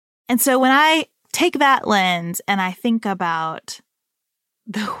And so when I take that lens and I think about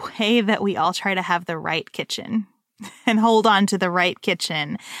the way that we all try to have the right kitchen and hold on to the right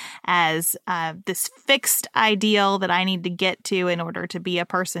kitchen as this fixed ideal that I need to get to in order to be a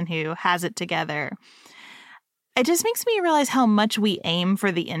person who has it together, it just makes me realize how much we aim for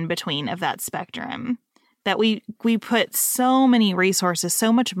the in-between of that spectrum. That we put so many resources,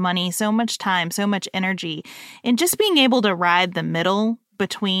 so much money, so much time, so much energy in just being able to ride the middle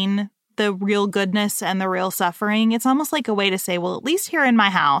between the real goodness and the real suffering. It's almost like a way to say, well, at least here in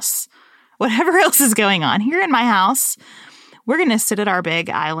my house, whatever else is going on, here in my house, we're going to sit at our big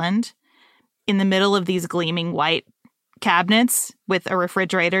island in the middle of these gleaming white cabinets with a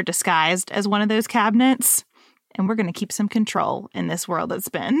refrigerator disguised as one of those cabinets. And we're going to keep some control in this world that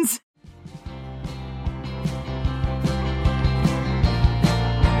spins.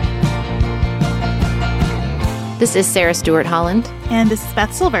 This is Sarah Stewart Holland. And this is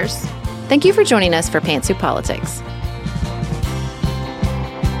Beth Silvers. Thank you for joining us for Pantsuit Politics.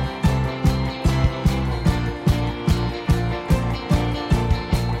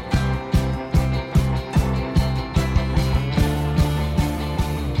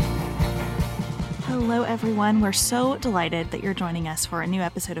 Hello, everyone. We're so delighted that you're joining us for a new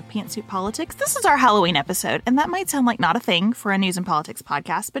episode of Pantsuit Politics. This is our Halloween episode, and that might sound like not a thing for a news and politics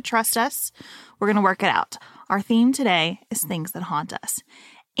podcast, but trust us, we're going to work it out. Our theme today is things that haunt us.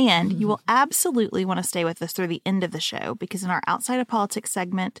 And you will absolutely want to stay with us through the end of the show, because in our Outside of Politics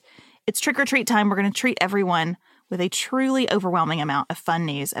segment, it's trick-or-treat time. We're going to treat everyone with a truly overwhelming amount of fun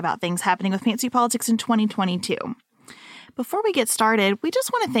news about things happening with Pantsuit Politics in 2022. Before we get started, we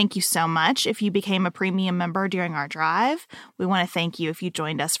just want to thank you so much if you became a premium member during our drive. We want to thank you if you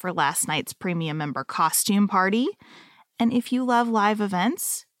joined us for last night's premium member costume party. And if you love live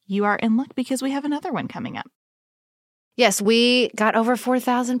events, you are in luck because we have another one coming up. Yes, we got over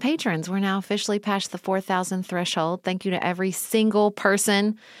 4,000 patrons. We're now officially past the 4,000 threshold. Thank you to every single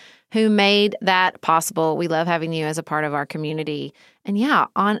person who made that possible. We love having you as a part of our community. And yeah,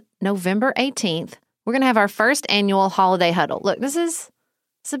 on November 18th, we're going to have our first annual holiday huddle. Look, it's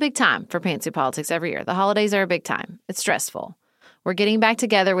a big time for Pantsuit Politics every year. The holidays are a big time. It's stressful. We're getting back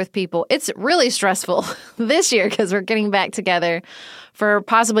together with people. It's really stressful this year because we're getting back together for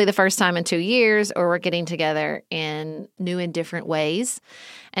possibly the first time in 2 years, or we're getting together in new and different ways.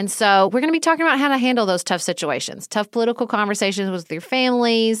 And so we're going to be talking about how to handle those tough situations, tough political conversations with your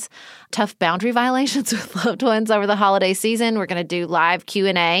families, tough boundary violations with loved ones over the holiday season. We're going to do live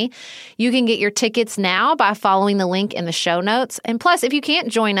Q&A. You can get your tickets now by following the link in the show notes. And plus, if you can't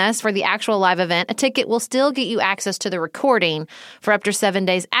join us for the actual live event, a ticket will still get you access to the recording for up to 7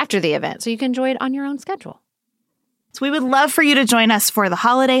 days after the event, so you can enjoy it on your own schedule. So we would love for you to join us for the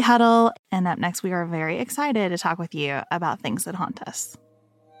holiday huddle. And up next, we are very excited to talk with you about things that haunt us.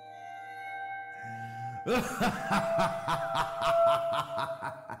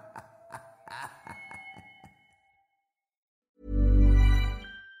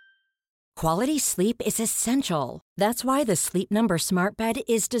 Quality sleep is essential. That's why the Sleep Number Smart Bed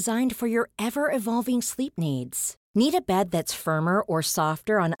is designed for your ever-evolving sleep needs. Need a bed that's firmer or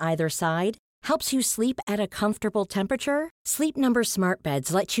softer on either side? Helps you sleep at a comfortable temperature? Sleep Number Smart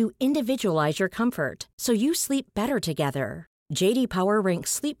Beds let you individualize your comfort, so you sleep better together. J.D. Power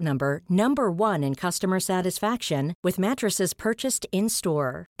ranks Sleep Number number 1 in customer satisfaction with mattresses purchased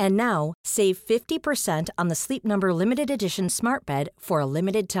in-store. And now, save 50% on the Sleep Number Limited Edition Smart Bed for a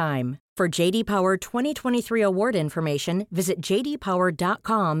limited time. For J.D. Power 2023 award information, visit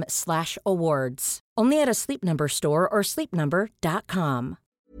jdpower.com/awards. Only at a Sleep Number store or sleepnumber.com.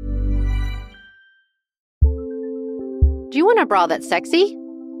 Do you want a bra that's sexy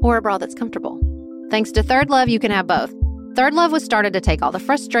or a bra that's comfortable? Thanks to Third Love, you can have both. Third Love was started to take all the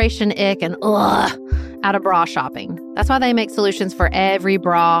frustration, ick, and out of bra shopping. That's why they make solutions for every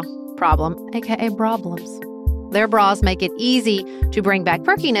bra problem, aka problems. Their bras make it easy to bring back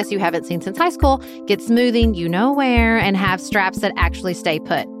perkiness you haven't seen since high school, get smoothing you know where, and have straps that actually stay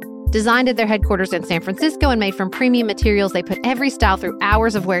put. Designed at their headquarters in San Francisco and made from premium materials, they put every style through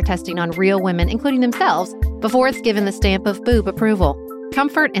hours of wear testing on real women, including themselves, before it's given the stamp of boob approval.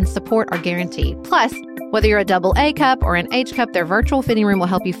 Comfort and support are guaranteed. Plus, whether you're a double A cup or an H cup, their virtual fitting room will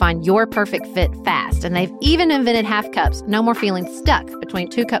help you find your perfect fit fast. And they've even invented half cups. No more feeling stuck between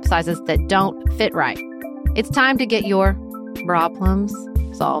 2 cup sizes that don't fit right. It's time to get your problems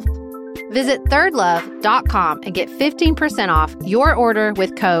solved. Visit thirdlove.com and get 15% off your order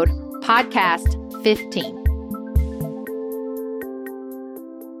with code podcast15.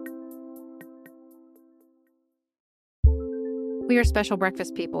 We are special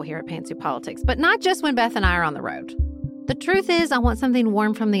breakfast people here at Pantsuit Politics, but not just when Beth and I are on the road. The truth is, I want something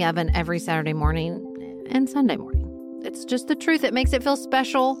warm from the oven every Saturday morning and Sunday morning. It's just the truth. It makes it feel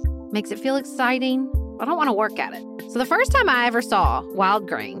special, makes it feel exciting. I don't want to work at it. So the first time I ever saw Wild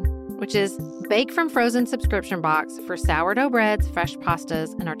Grain, which is bake from frozen subscription box for sourdough breads, fresh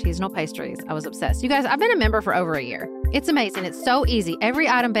pastas, and artisanal pastries, I was obsessed. You guys, I've been a member for over a year. It's amazing. It's so easy. Every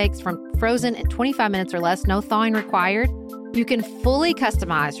item bakes from frozen in 25 minutes or less, no thawing required. You can fully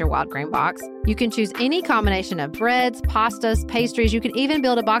customize your Wild Grain box. You can choose any combination of breads, pastas, pastries. You can even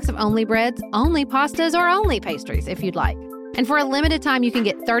build a box of only breads, only pastas, or only pastries if you'd like. And for a limited time, you can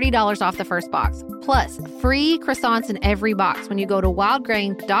get $30 off the first box, plus free croissants in every box when you go to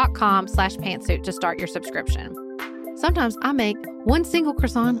wildgrain.com/pantsuit to start your subscription. Sometimes I make one single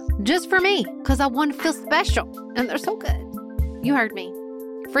croissant just for me because I want to feel special, and they're so good. You heard me.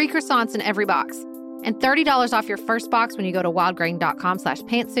 Free croissants in every box. And $30 off your first box when you go to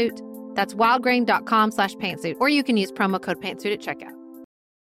wildgrain.com/pantsuit. That's wildgrain.com/pantsuit. Or you can use promo code pantsuit at checkout.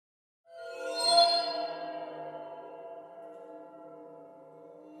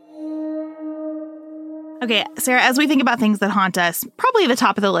 Okay, Sarah, as we think about things that haunt us, probably the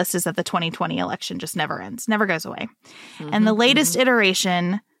top of the list is that the 2020 election just never ends, never goes away. And the latest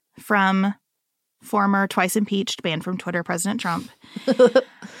iteration from former twice impeached, banned from Twitter, President Trump,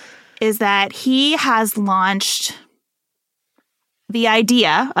 is that he has launched the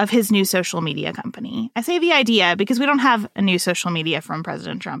idea of his new social media company. I say the idea because we don't have a new social media from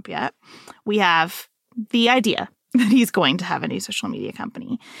President Trump yet. We have the idea that he's going to have a new social media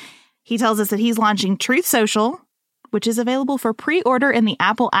company. He tells us that he's launching Truth Social, which is available for pre-order in the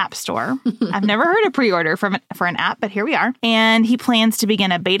Apple App Store. I've never heard of pre-order for an app, but here we are. And he plans to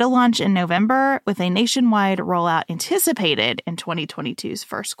begin a beta launch in November with a nationwide rollout anticipated in 2022's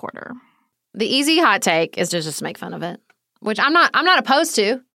first quarter. The easy hot take is to just make fun of it, which I'm not opposed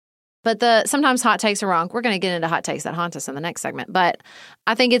to. But sometimes hot takes are wrong. We're going to get into hot takes that haunt us in the next segment. But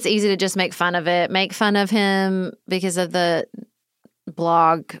I think it's easy to just make fun of it, make fun of him because of the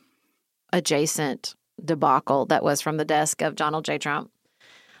blog adjacent debacle that was from the desk of Donald J. Trump,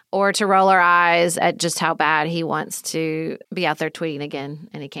 or to roll our eyes at just how bad he wants to be out there tweeting again,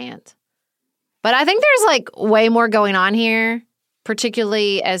 and he can't. But I think there's like way more going on here,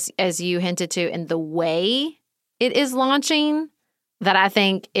 particularly as you hinted to in the way it is launching, that I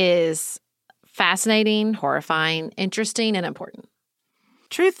think is fascinating, horrifying, interesting, and important.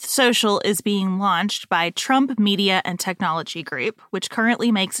 Truth Social is being launched by Trump Media and Technology Group, which currently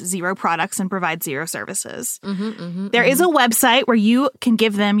makes 0 products and provides 0 services. There is a website where you can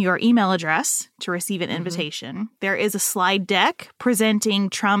give them your email address to receive an invitation. There is a slide deck presenting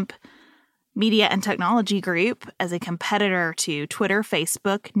Trump Media and Technology Group as a competitor to Twitter,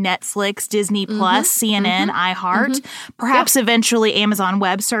 Facebook, Netflix, Disney Plus, CNN, iHeart, perhaps eventually Amazon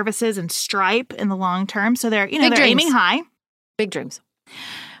Web Services and Stripe in the long term. So they're aiming high. Big dreams.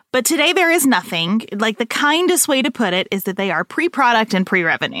 But today there is nothing. Like, the kindest way to put it is that they are pre-product and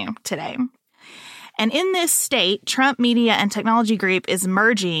pre-revenue today. And in this state, Trump Media and Technology Group is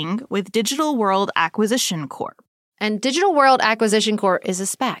merging with Digital World Acquisition Corp. And Digital World Acquisition Corp is a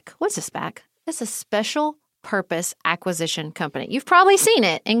SPAC. What's a SPAC? It's a special purpose acquisition company. You've probably seen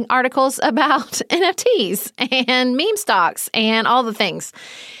it in articles about NFTs and meme stocks and all the things.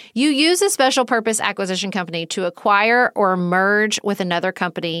 You use a special purpose acquisition company to acquire or merge with another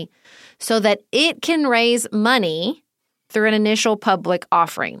company so that it can raise money through an initial public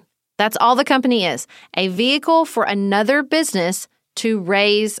offering. That's all the company is, a vehicle for another business to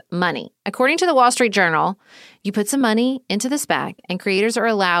raise money. According to the Wall Street Journal, you put some money into the SPAC and creators are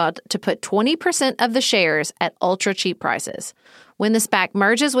allowed to put 20% of the shares at ultra cheap prices. When the SPAC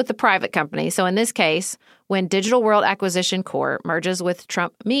merges with the private company, so in this case, when Digital World Acquisition Corp merges with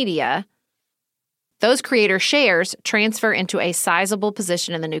Trump Media, those creator shares transfer into a sizable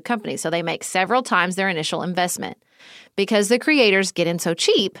position in the new company, so they make several times their initial investment. Because the creators get in so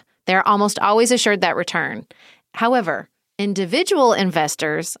cheap, they're almost always assured that return. However, individual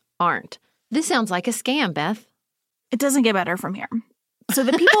investors aren't. This sounds like a scam, Beth. It doesn't get better from here. So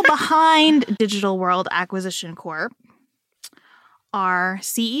the people behind Digital World Acquisition Corp are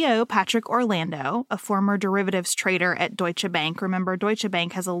CEO Patrick Orlando, a former derivatives trader at Deutsche Bank. Remember, Deutsche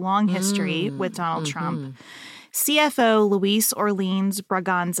Bank has a long history with Donald Trump. CFO Luis Orleans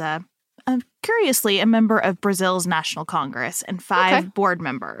Braganza, curiously a member of Brazil's National Congress, and 5 board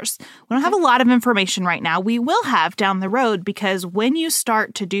members. We don't have a lot of information right now. We will have down the road, because when you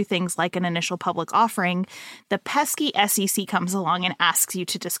start to do things like an initial public offering, the pesky SEC comes along and asks you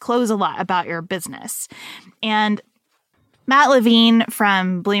to disclose a lot about your business. And Matt Levine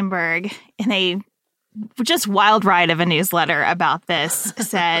from Bloomberg, in a just wild ride of a newsletter about this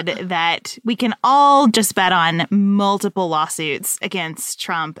said that we can all just bet on multiple lawsuits against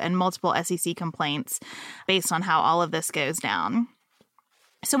Trump and multiple SEC complaints based on how all of this goes down.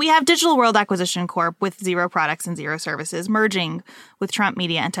 So we have Digital World Acquisition Corp with 0 products and 0 services merging with Trump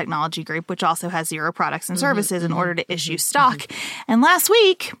Media and Technology Group, which also has 0 products and services in order to issue stock. And last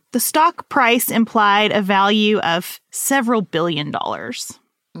week, the stock price implied a value of several billion dollars.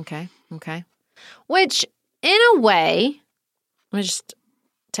 Okay. Which, in a way, I'm going to just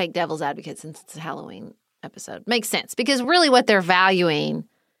take devil's advocate since it's a Halloween episode. Makes sense, because really what they're valuing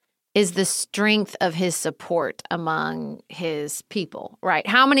is the strength of his support among his people, right?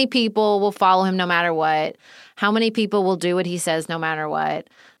 How many people will follow him no matter what? How many people will do what he says no matter what?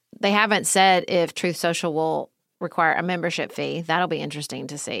 They haven't said if Truth Social will require a membership fee. That'll be interesting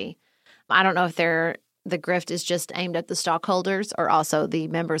to see. I don't know if the grift is just aimed at the stockholders or also the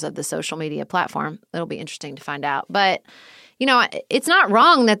members of the social media platform. It'll be interesting to find out. But, it's not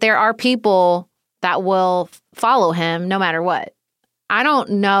wrong that there are people that will follow him no matter what. I don't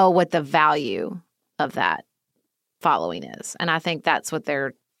know what the value of that following is. And I think that's what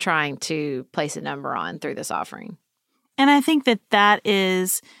they're trying to place a number on through this offering. And I think that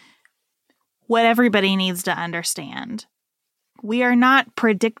is what everybody needs to understand. We are not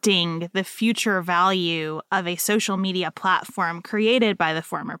predicting the future value of a social media platform created by the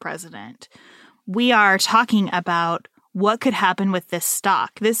former president. We are talking about what could happen with this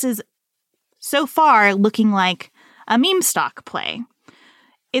stock. This is so far looking like a meme stock play.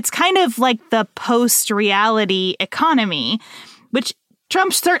 It's kind of like the post-reality economy, which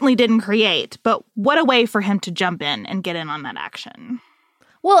Trump certainly didn't create, but what a way for him to jump in and get in on that action.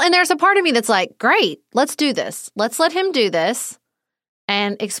 Well, and there's a part of me that's like, great, let's do this. Let's let him do this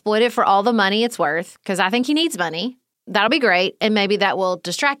and exploit it for all the money it's worth, because I think he needs money. That'll be great, and maybe that will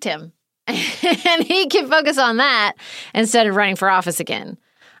distract him. And he can focus on that instead of running for office again.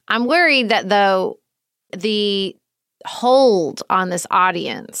 I'm worried that, though, the hold on this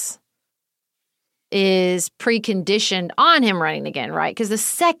audience is preconditioned on him running again, right? Because the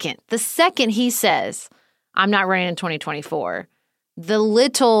second he says, I'm not running in 2024, the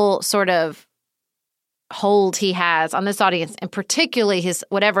little sort of hold he has on this audience, and particularly his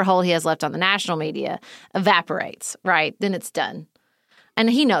whatever hold he has left on the national media, evaporates, right? Then it's done. And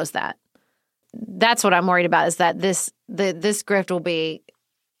he knows that. That's what I'm worried about, is that this grift will be,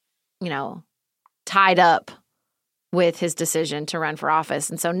 tied up with his decision to run for office.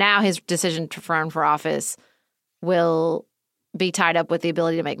 And so now his decision to run for office will be tied up with the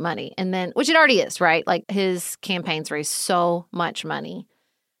ability to make money. And then, which it already is, right? Like, his campaigns raise so much money.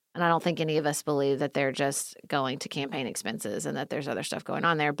 And I don't think any of us believe that they're just going to campaign expenses and that there's other stuff going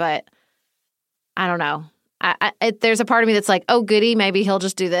on there. But I don't know. There's a part of me that's like, oh, goody, maybe he'll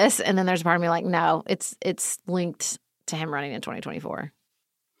just do this. And then there's a part of me like, no, it's linked to him running in 2024.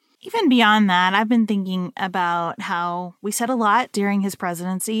 Even beyond that, I've been thinking about how we said a lot during his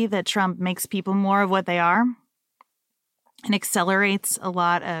presidency that Trump makes people more of what they are and accelerates a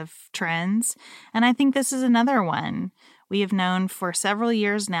lot of trends. And I think this is another one. We have known for several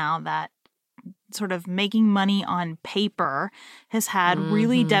years now that sort of making money on paper has had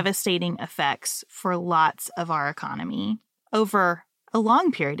really devastating effects for lots of our economy over a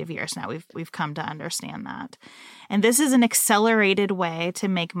long period of years now. We've come to understand that. And this is an accelerated way to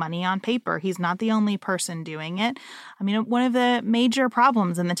make money on paper. He's not the only person doing it. I mean, one of the major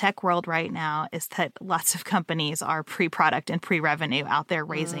problems in the tech world right now is that lots of companies are pre-product and pre-revenue out there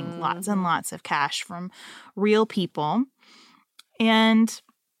raising lots and lots of cash from real people. And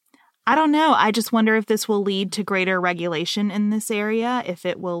I don't know. I just wonder if this will lead to greater regulation in this area, if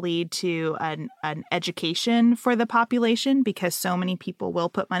it will lead to an education for the population, because so many people will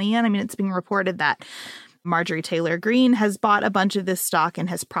put money in. I mean, it's being reported that Marjorie Taylor Greene has bought a bunch of this stock and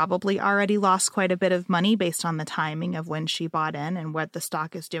has probably already lost quite a bit of money based on the timing of when she bought in and what the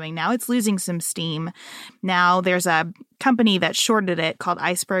stock is doing now. It's losing some steam. Now there's a company that shorted it called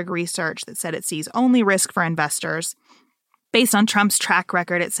Iceberg Research that said it sees only risk for investors. Based on Trump's track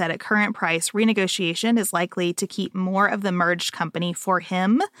record, it said at current price, renegotiation is likely to keep more of the merged company for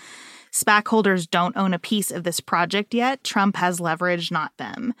him. SPAC holders don't own a piece of this project yet. Trump has leverage, not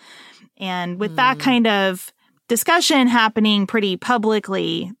them. And with that kind of discussion happening pretty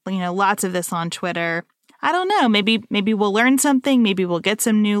publicly, lots of this on Twitter, I don't know, maybe we'll learn something. Maybe we'll get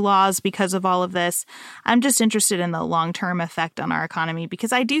some new laws because of all of this. I'm just interested in the long-term effect on our economy,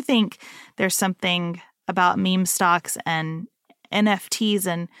 because I do think there's something about meme stocks and NFTs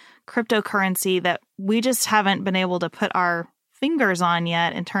and cryptocurrency that we just haven't been able to put our fingers on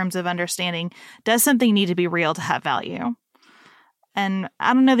yet in terms of understanding, does something need to be real to have value? And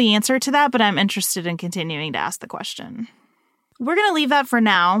I don't know the answer to that, but I'm interested in continuing to ask the question. We're going to leave that for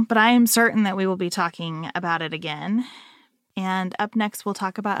now, but I am certain that we will be talking about it again. And up next, we'll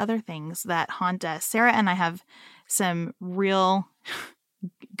talk about other things that haunt us. Sarah and I have some real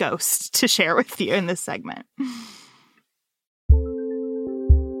ghosts to share with you in this segment.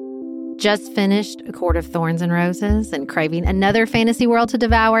 Just finished A Court of Thorns and Roses and craving another fantasy world to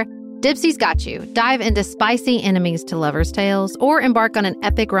devour? Dipsy's got you. Dive into spicy enemies to lovers' tales or embark on an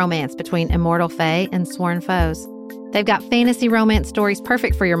epic romance between immortal fae and sworn foes. They've got fantasy romance stories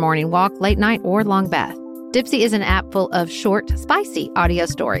perfect for your morning walk, late night, or long bath. Dipsy is an app full of short, spicy audio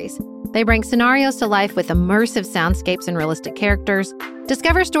stories. They bring scenarios to life with immersive soundscapes and realistic characters.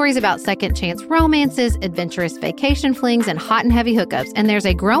 Discover stories about second chance romances, adventurous vacation flings, and hot and heavy hookups. And there's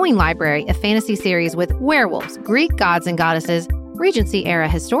a growing library of fantasy series with werewolves, Greek gods and goddesses, Regency-era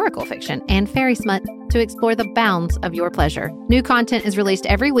historical fiction, and fairy smut to explore the bounds of your pleasure. New content is released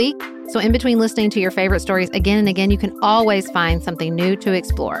every week, so in between listening to your favorite stories again and again, you can always find something new to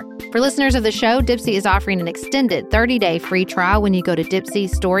explore. For listeners of the show, Dipsy is offering an extended 30-day free trial when you go to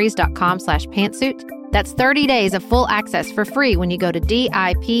dipsystories.com/pantsuit. That's 30 days of full access for free when you go to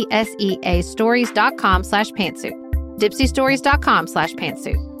dipseastories.com/pantsuit.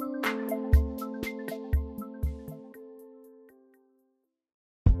 dipsystories.com/pantsuit.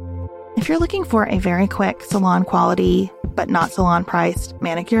 If you're looking for a very quick salon quality, but not salon priced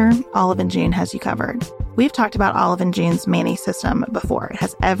manicure, Olive & June has you covered. We've talked about Olive & June's Mani system before. It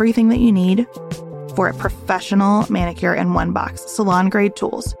has everything that you need for a professional manicure in one box. Salon grade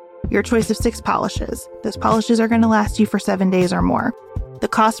tools, your choice of 6 polishes. Those polishes are going to last you for 7 days or more. The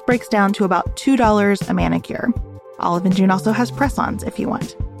cost breaks down to about $2 a manicure. Olive & June also has press-ons if you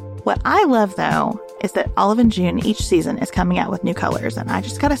want. What I love, though, is that Olive & June each season is coming out with new colors, and I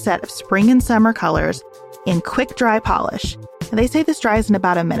just got a set of spring and summer colors in quick dry polish. They say this dries in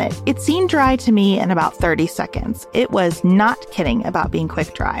about a minute. It seemed dry to me in about 30 seconds. It was not kidding about being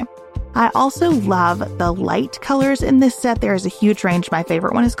quick dry. I also love the light colors in this set. There is a huge range. My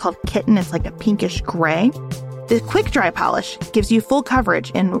favorite one is called Kitten. It's like a pinkish gray. The quick dry polish gives you full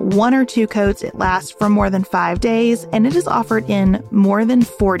coverage in 1 or 2 coats. It lasts for more than 5 days, and it is offered in more than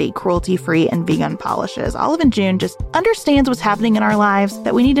 40 cruelty-free and vegan polishes. Olive & June just understands what's happening in our lives,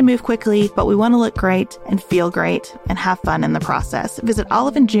 that we need to move quickly, but we want to look great and feel great and have fun in the process. Visit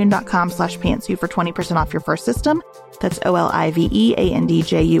olivandjune.com/pantsuit for 20% off your first system. That's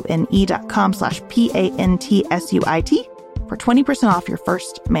oliveandjune.com/pantsuit for 20% off your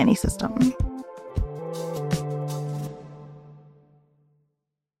first Mani system.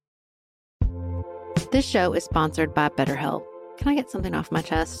 This show is sponsored by BetterHelp. Can I get something off my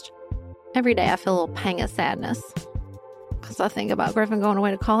chest? Every day I feel a little pang of sadness because I think about Griffin going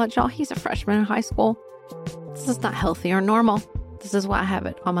away to college. Y'all, he's a freshman in high school. This is not healthy or normal. This is why I have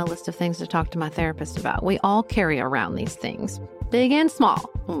it on my list of things to talk to my therapist about. We all carry around these things, big and small.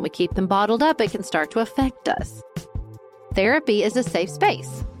 When we keep them bottled up, it can start to affect us. Therapy is a safe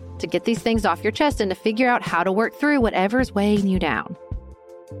space to get these things off your chest and to figure out how to work through whatever's weighing you down.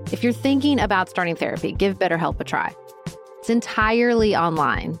 If you're thinking about starting therapy, give BetterHelp a try. It's entirely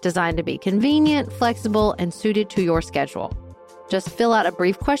online, designed to be convenient, flexible, and suited to your schedule. Just fill out a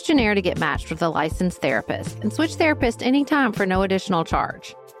brief questionnaire to get matched with a licensed therapist and switch therapists anytime for no additional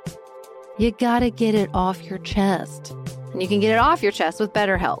charge. You gotta get it off your chest. And you can get it off your chest with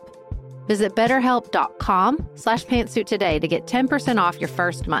BetterHelp. Visit betterhelp.com/pantsuit today to get 10% off your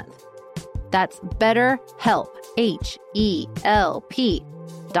first month. That's BetterHelp,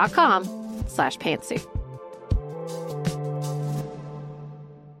 HELP.com/pantsuit.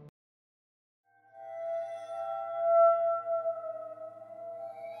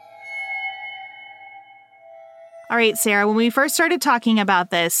 All right, Sarah, when we first started talking about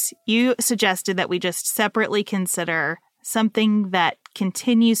this, you suggested that we just separately consider something that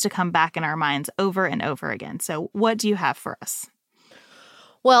continues to come back in our minds over and over again. So what do you have for us?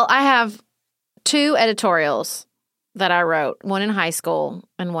 Well, I have 2 editorials that I wrote, one in high school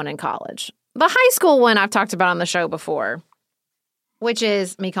and one in college. The high school one I've talked about on the show before, which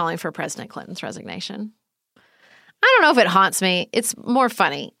is me calling for President Clinton's resignation. I don't know if it haunts me. It's more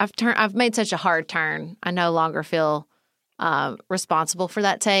funny. I've made such a hard turn. I no longer feel responsible for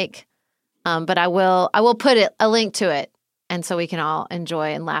that take. But I will put a link to it, and so we can all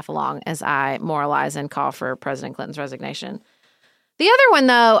enjoy and laugh along as I moralize and call for President Clinton's resignation. The other one,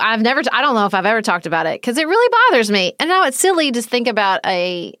 though, I don't know if I've ever talked about it because it really bothers me. And now it's silly to think about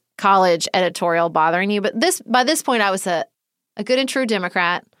a college editorial bothering you, but by this point, I was a good and true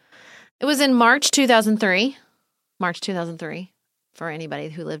Democrat. It was in March 2003. March 2003, for anybody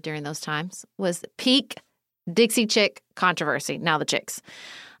who lived during those times, was peak Dixie chick controversy. Now the chicks.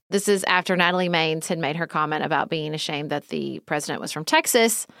 This is after Natalie Maines had made her comment about being ashamed that the president was from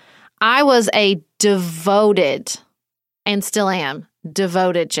Texas. I was a devoted, and still am,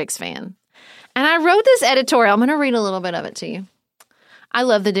 devoted Chicks fan. And I wrote this editorial. I'm going to read a little bit of it to you. I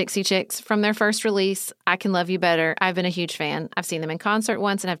love the Dixie Chicks. From their first release, I Can Love You Better, I've been a huge fan. I've seen them in concert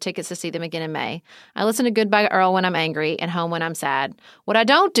once and have tickets to see them again in May. I listen to Goodbye Earl when I'm angry and Home when I'm sad. What I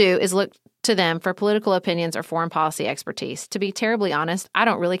don't do is look to them for political opinions or foreign policy expertise. To be terribly honest, I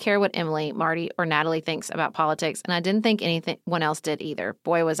don't really care what Emily, Marty, or Natalie thinks about politics, and I didn't think anyone else did either.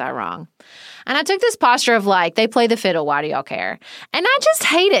 Boy, was I wrong. And I took this posture of like, they play the fiddle, why do y'all care? And I just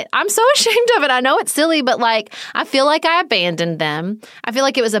hate it. I'm so ashamed of it. I know it's silly, but like, I feel like I abandoned them. I feel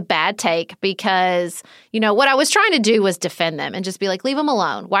like it was a bad take because, you know, what I was trying to do was defend them and just be like, leave them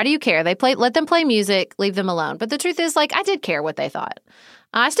alone. Why do you care? Let them play music, leave them alone. But the truth is, like, I did care what they thought.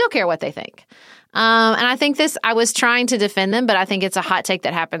 I still care what they think. And I think I was trying to defend them, but I think it's a hot take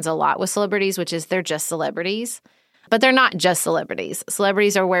that happens a lot with celebrities, which is they're just celebrities. But they're not just celebrities.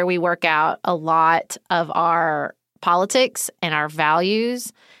 Celebrities are where we work out a lot of our politics and our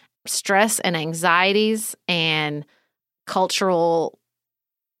values, stress and anxieties, and cultural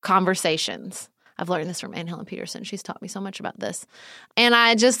conversations. I've learned this from Anne Helen Peterson. She's taught me so much about this. And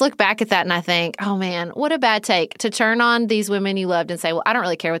I just look back at that and I think, oh man, what a bad take to turn on these women you loved and say, well, I don't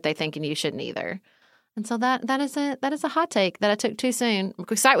really care what they think and you shouldn't either. And so that is a hot take that I took too soon.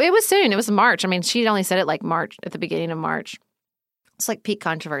 Because it was soon. It was March. I mean, she only said it like March, at the beginning of March. It's like peak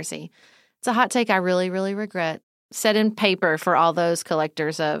controversy. It's a hot take I really, really regret. Set in paper for all those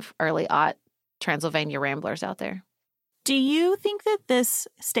collectors of early aught Transylvania ramblers out there. Do you think that this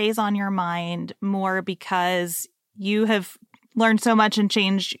stays on your mind more because you have learned so much and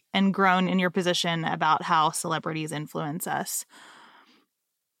changed and grown in your position about how celebrities influence us?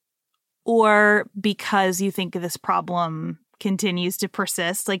 Or because you think this problem continues to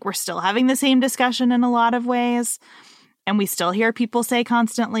persist? Like, we're still having the same discussion in a lot of ways, and we still hear people say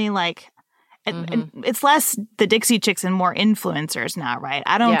constantly, like, it's less the Dixie Chicks and more influencers now, right?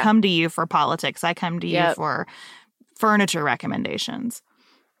 I don't come to you for politics. I come to you for furniture recommendations.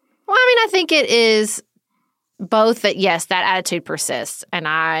 Well, I mean, I think it is both that, yes, that attitude persists, and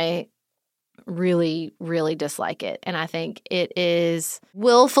I really, really dislike it. And I think it is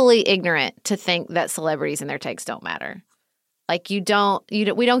willfully ignorant to think that celebrities and their takes don't matter. Like, we don't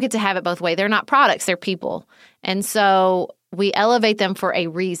get to have it both ways. They're not products, they're people. And so we elevate them for a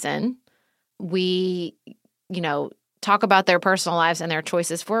reason. We, talk about their personal lives and their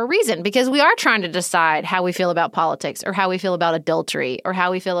choices for a reason, because we are trying to decide how we feel about politics or how we feel about adultery or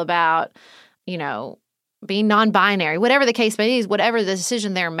how we feel about, being non-binary, whatever the case may be, whatever the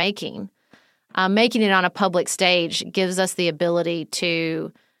decision they're making. Making it on a public stage gives us the ability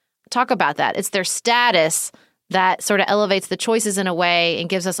to talk about that. It's their status that sort of elevates the choices in a way and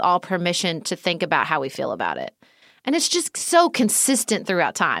gives us all permission to think about how we feel about it. And it's just so consistent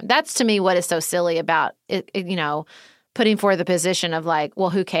throughout time. That's, to me, what is so silly about it, putting forward the position of like, well,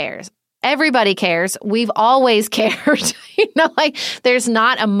 who cares? Everybody cares. We've always cared. There's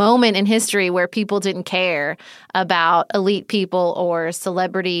not a moment in history where people didn't care about elite people or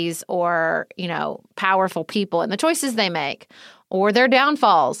celebrities or, powerful people and the choices they make or their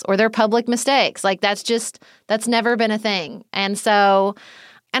downfalls or their public mistakes. Like, that's never been a thing. And so,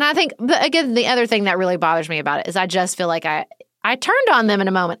 and I think, again, the other thing that really bothers me about it is I just feel like I turned on them in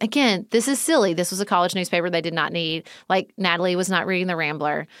a moment. Again, this is silly. This was a college newspaper they did not need. Like, Natalie was not reading The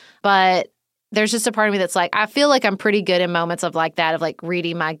Rambler. But there's just a part of me that's like, I feel like I'm pretty good in moments of like that, of like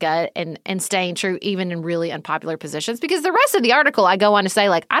reading my gut and staying true even in really unpopular positions. Because the rest of the article, I go on to say,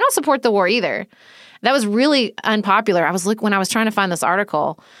 like, I don't support the war either. That was really unpopular. When I was trying to find this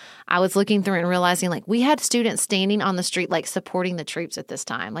article, I was looking through and realizing, like, we had students standing on the street, like, supporting the troops at this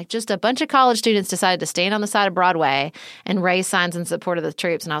time. Like, just a bunch of college students decided to stand on the side of Broadway and raise signs in support of the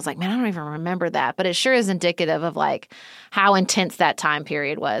troops. And I was like, man, I don't even remember that. But it sure is indicative of, like, how intense that time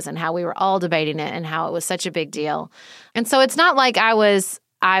period was and how we were all debating it and how it was such a big deal. And so it's not like I was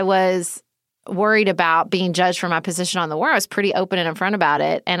worried about being judged for my position on the war. I was pretty open and upfront about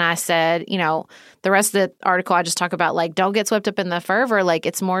it. And I said, the rest of the article, I just talk about, like, don't get swept up in the fervor. Like,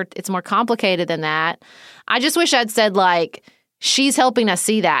 it's more complicated than that. I just wish I'd said, like, she's helping us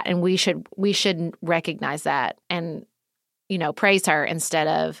see that, and we should recognize that and, praise her instead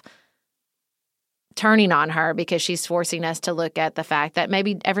of turning on her because she's forcing us to look at the fact that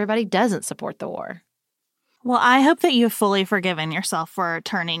maybe everybody doesn't support the war. Well, I hope that you've fully forgiven yourself for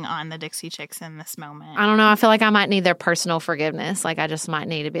turning on the Dixie Chicks in this moment. I don't know. I feel like I might need their personal forgiveness. Like, I just might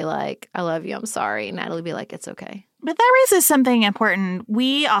need to be like, I love you. I'm sorry. And Natalie be like, it's okay. But that raises something important.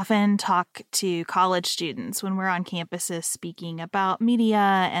 We often talk to college students when we're on campuses speaking about media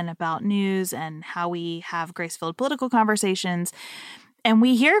and about news and how we have grace-filled political conversations. And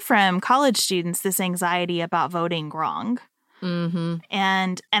we hear from college students this anxiety about voting wrong. Mm-hmm.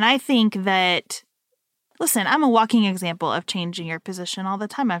 And I think that, listen, I'm a walking example of changing your position all the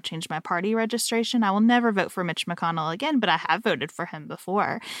time. I've changed my party registration. I will never vote for Mitch McConnell again, but I have voted for him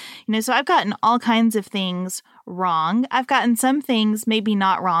before. So I've gotten all kinds of things wrong. I've gotten some things maybe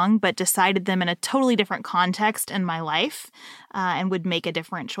not wrong, but decided them in a totally different context in my life and would make a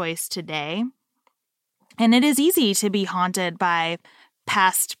different choice today. And it is easy to be haunted by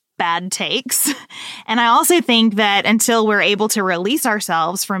past bad takes. And I also think that until we're able to release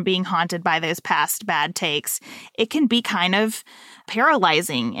ourselves from being haunted by those past bad takes, it can be kind of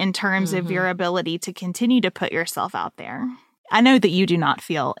paralyzing in terms of your ability to continue to put yourself out there. I know that you do not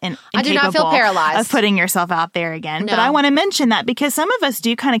feel I do not feel paralyzed of putting yourself out there again. No. But I want to mention that because some of us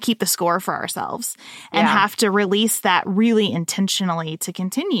do kind of keep the score for ourselves and have to release that really intentionally to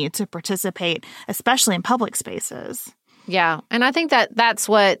continue to participate, especially in public spaces. Yeah. And I think that that's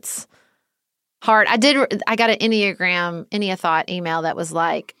what's hard. I got an Enneathought email that was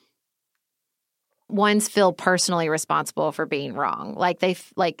like, ones feel personally responsible for being wrong. Like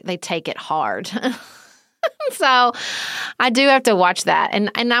they take it hard. So I do have to watch that.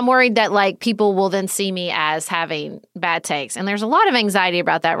 And I'm worried that like people will then see me as having bad takes. And there's a lot of anxiety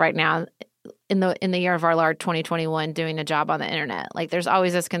about that right now in the year of our Lord 2021 doing a job on the internet. Like there's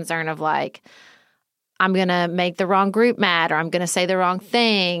always this concern of like, I'm going to make the wrong group mad or I'm going to say the wrong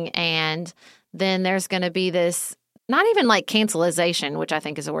thing. And then there's going to be this, not even like cancelization, which I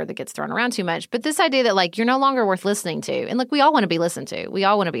think is a word that gets thrown around too much, but this idea that like you're no longer worth listening to. And like we all want to be listened to. We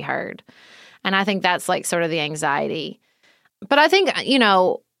all want to be heard. And I think that's like sort of the anxiety. But I think,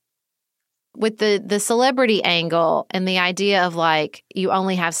 with the celebrity angle and the idea of like you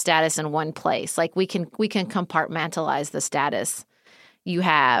only have status in one place, like we can compartmentalize the status you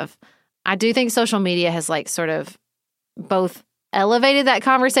have. I do think social media has like sort of both elevated that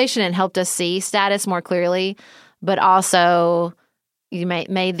conversation and helped us see status more clearly, but also you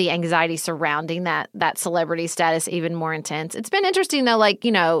made the anxiety surrounding that celebrity status even more intense. It's been interesting though, like,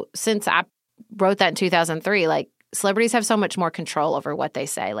 since I wrote that in 2003, like celebrities have so much more control over what they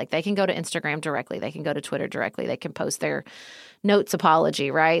say. Like they can go to Instagram directly, they can go to Twitter directly, they can post their notes apology,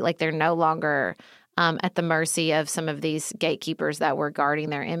 right? Like they're no longer at the mercy of some of these gatekeepers that were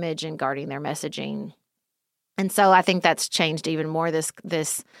guarding their image and guarding their messaging. And so I think that's changed even more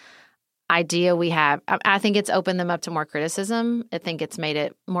this idea we have. I think it's opened them up to more criticism. I think it's made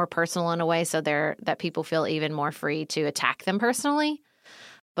it more personal in a way so that people feel even more free to attack them personally.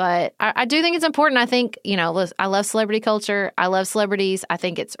 But I do think it's important. I think, I love celebrity culture. I love celebrities. I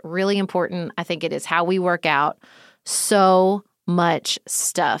think it's really important. I think it is how we work out so much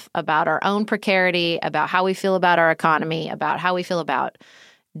stuff about our own precarity, about how we feel about our economy, about how we feel about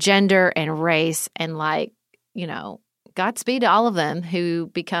gender and race, and Godspeed to all of them who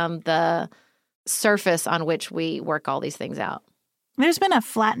become the surface on which we work all these things out. There's been a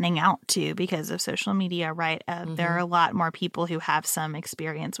flattening out, too, because of social media, right? There are a lot more people who have some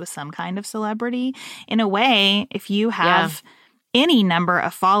experience with some kind of celebrity. In a way, if you have any number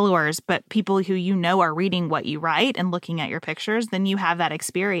of followers, but people who are reading what you write and looking at your pictures, then you have that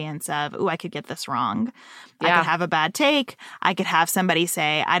experience of, I could get this wrong. I could have a bad take. I could have somebody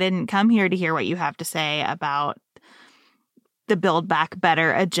say, I didn't come here to hear what you have to say about the Build Back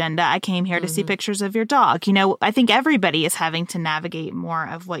Better agenda. I came here to see pictures of your dog. I think everybody is having to navigate more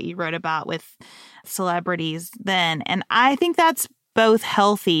of what you wrote about with celebrities then. And I think that's both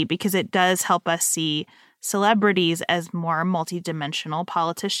healthy because it does help us see celebrities as more multidimensional,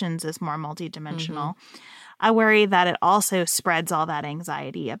 politicians as more multidimensional. I worry that it also spreads all that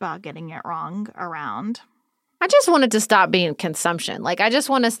anxiety about getting it wrong around. I just want it to stop being consumption. Like, I just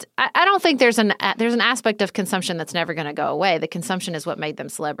want us I don't think there's an aspect of consumption that's never going to go away. The consumption is what made them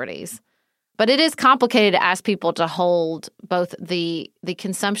celebrities. But it is complicated to ask people to hold both the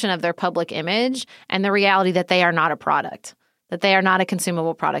consumption of their public image and the reality that they are not a product, that they are not a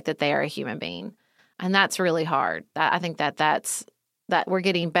consumable product, that they are a human being. And that's really hard. I think that we're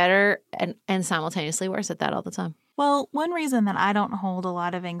getting better and simultaneously worse at that all the time. Well, one reason that I don't hold a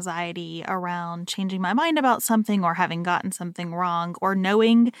lot of anxiety around changing my mind about something or having gotten something wrong or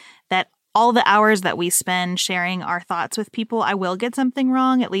knowing that all the hours that we spend sharing our thoughts with people, I will get something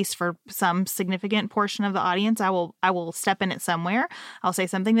wrong, at least for some significant portion of the audience. I will step in it somewhere. I'll say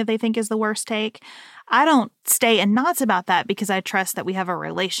something that they think is the worst take. I don't stay in knots about that because I trust that we have a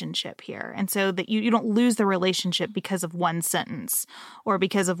relationship here. And so that you don't lose the relationship because of one sentence or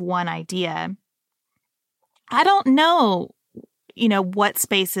because of one idea. I don't know, what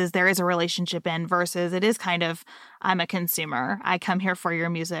spaces there is a relationship in versus it is kind of, I'm a consumer. I come here for your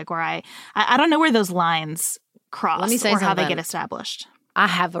music, or I don't know where those lines cross Let me say or how something. they get established. I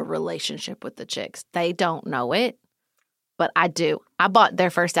have a relationship with the Chicks. They don't know it, but I do. I bought their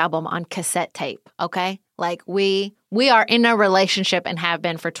first album on cassette tape, okay? Like we are in a relationship and have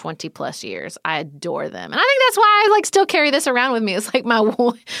been for 20 plus years. I adore them. And I think that's why I still carry this around with me. It's like my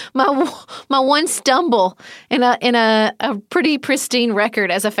one stumble in a pretty pristine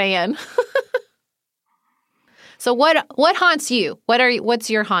record as a fan. So what haunts you? What's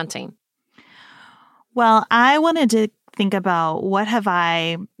your haunting? Well, I wanted to think about what have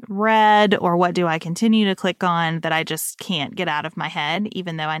I read or what do I continue to click on that I just can't get out of my head,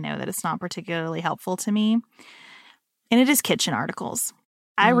 even though I know that it's not particularly helpful to me. And it is kitchen articles.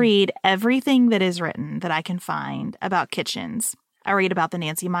 I read everything that is written that I can find about kitchens. I read about the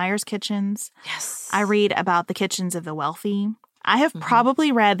Nancy Meyers kitchens. Yes. I read about the kitchens of the wealthy. I have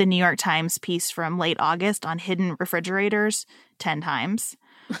probably read the New York Times piece from late August on hidden refrigerators 10 times.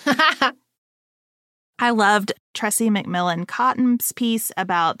 I loved Tressie McMillan Cotton's piece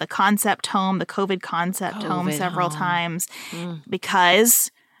about the concept home, the COVID concept home several times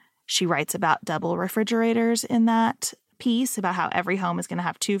because she writes about double refrigerators in that piece, about how every home is going to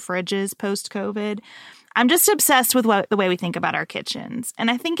have 2 fridges post-COVID. I'm just obsessed with the way we think about our kitchens,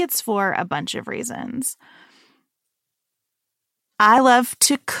 and I think it's for a bunch of reasons. I love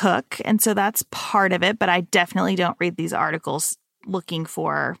to cook, and so that's part of it, but I definitely don't read these articles looking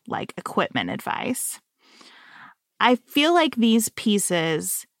for equipment advice. I feel like these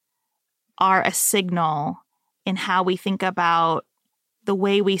pieces are a signal in how we think about the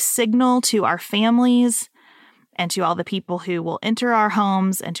way we signal to our families and to all the people who will enter our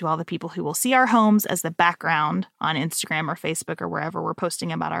homes and to all the people who will see our homes as the background on Instagram or Facebook or wherever we're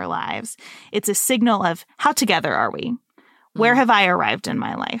posting about our lives. It's a signal of how together are we? Where have I arrived in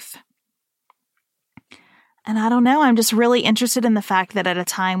my life? And I don't know. I'm just really interested in the fact that at a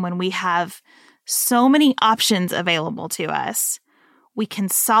time when we have so many options available to us, we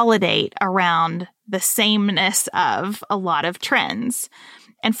consolidate around the sameness of a lot of trends.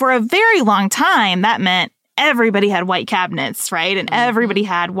 And for a very long time, that meant everybody had white cabinets, right? And everybody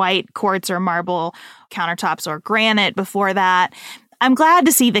had white quartz or marble countertops or granite before that. I'm glad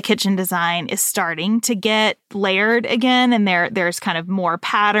to see the kitchen design is starting to get layered again, and there's kind of more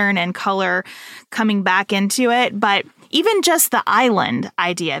pattern and color coming back into it. But even just the island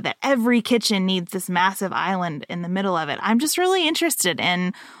idea that every kitchen needs this massive island in the middle of it, I'm just really interested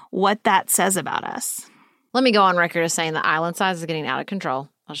in what that says about us. Let me go on record as saying the island size is getting out of control.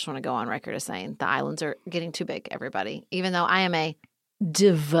 I just want to go on record as saying the islands are getting too big, everybody. Even though I am a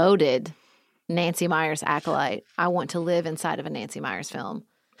devoted Nancy Meyers acolyte, I want to live inside of a Nancy Meyers film.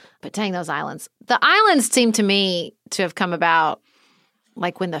 But dang, those islands. The islands seem to me to have come about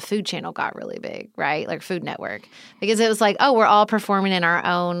when the Food Channel got really big, right? Like Food Network. Because it was we're all performing in our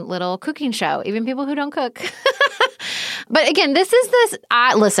own little cooking show, even people who don't cook. But again,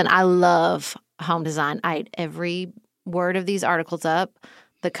 I love home design. I ate every word of these articles up.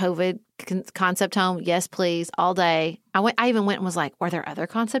 The COVID concept home, yes, please, all day. I even went and was were there other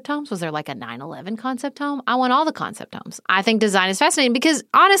concept homes? Was there a 9/11 concept home? I want all the concept homes. I think design is fascinating because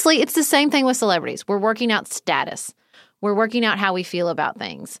honestly, it's the same thing with celebrities. We're working out status. We're working out how we feel about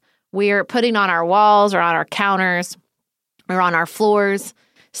things. We're putting on our walls or on our counters or on our floors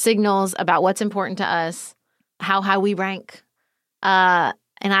signals about what's important to us, how high we rank. And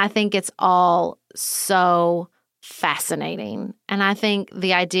I think it's all so fascinating. And I think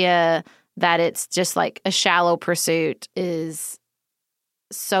the idea that it's just a shallow pursuit is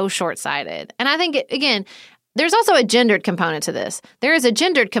so short-sighted. And I think, again, there's also a gendered component to this. There is a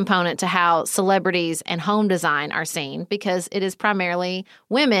gendered component to how celebrities and home design are seen because it is primarily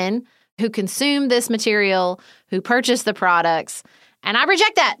women who consume this material, who purchase the products. And I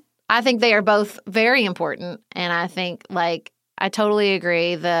reject that. I think they are both very important. And I think, I totally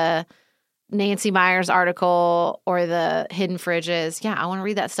agree. The Nancy Meyers article or the hidden fridges. Yeah, I want to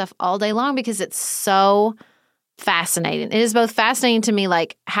read that stuff all day long because it's so fascinating. It is both fascinating to me,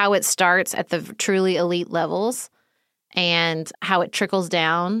 how it starts at the truly elite levels and how it trickles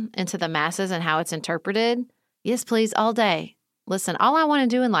down into the masses and how it's interpreted. Yes, please, all day. Listen, all I want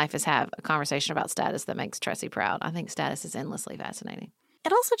to do in life is have a conversation about status that makes Tressie proud. I think status is endlessly fascinating.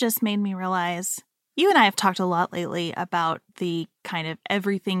 It also just made me realize, you and I have talked a lot lately about the kind of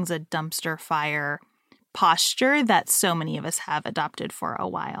everything's a dumpster fire posture that so many of us have adopted for a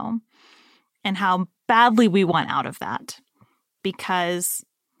while, and how badly we want out of that. Because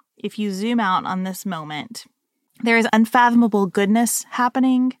if you zoom out on this moment, there is unfathomable goodness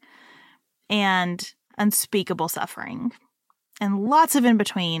happening and unspeakable suffering and lots of in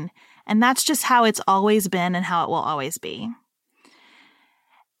between. And that's just how it's always been and how it will always be.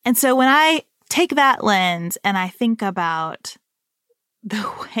 And so when I take that lens and I think about the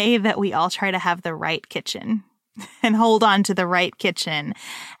way that we all try to have the right kitchen and hold on to the right kitchen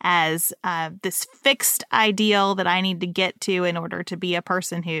as this fixed ideal that I need to get to in order to be a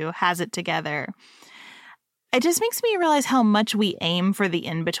person who has it together, it just makes me realize how much we aim for the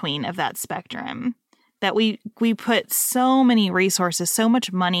in-between of that spectrum. That we put so many resources, so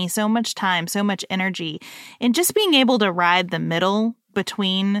much money, so much time, so much energy in just being able to ride the middle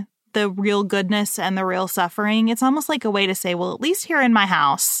between the real goodness and the real suffering. It's almost like a way to say, well, at least here in my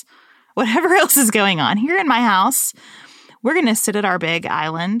house, whatever else is going on, here in my house, we're going to sit at our big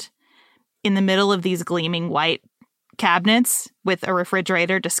island in the middle of these gleaming white cabinets with a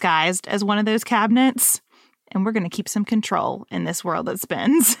refrigerator disguised as one of those cabinets. And we're going to keep some control in this world that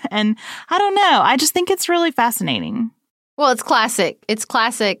spins. And I don't know. I just think it's really fascinating. Well, it's classic. It's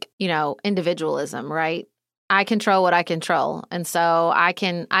classic, individualism, right? I control what I control. And so I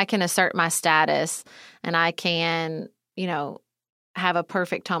can assert my status, and I can, have a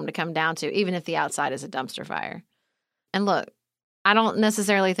perfect home to come down to, even if the outside is a dumpster fire. And look, I don't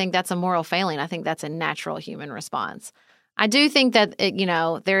necessarily think that's a moral failing. I think that's a natural human response. I do think that,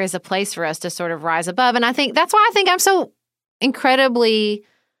 there is a place for us to sort of rise above. And I think that's why I think I'm so incredibly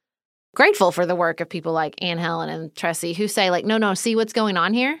grateful for the work of people like Anne Helen and Tressie, who say, like, no, see what's going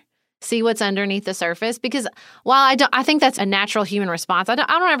on here? See what's underneath the surface? Because while I think that's a natural human response, I don't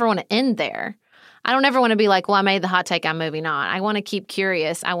ever want to end there. I don't ever want to be like, well, I made the hot take, I'm moving on. I want to keep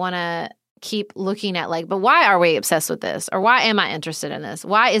curious. I want to keep looking at but why are we obsessed with this? Or why am I interested in this?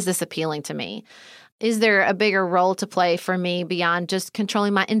 Why is this appealing to me? Is there a bigger role to play for me beyond just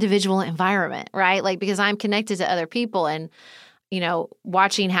controlling my individual environment, right? Because I'm connected to other people, and,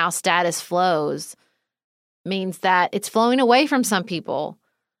 watching how status flows means that it's flowing away from some people.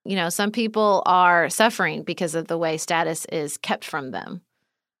 Some people are suffering because of the way status is kept from them.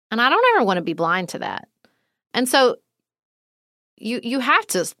 And I don't ever want to be blind to that. And so you have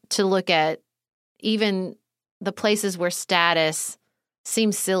to look at even the places where status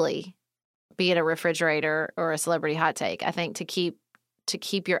seems silly, be it a refrigerator or a celebrity hot take. I think to keep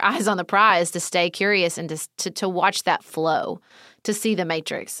your eyes on the prize, to stay curious, and to watch that flow, to see the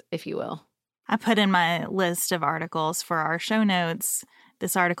matrix, if you will. I put in my list of articles for our show notes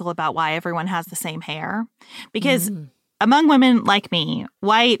this article about why everyone has the same hair. Because among women like me,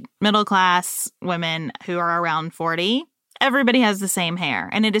 white, middle-class women who are around 40, everybody has the same hair.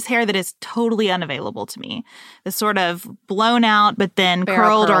 And it is hair that is totally unavailable to me. The sort of blown out, but then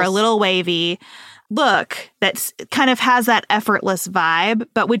curled or a little wavy look that kind of has that effortless vibe,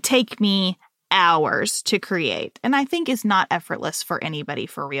 but would take me hours to create. And I think is not effortless for anybody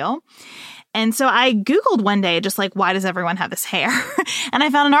for real. And so I Googled one day, just like, why does everyone have this hair? And I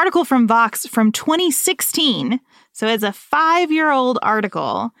found an article from Vox from 2016. So it's a 5-year-old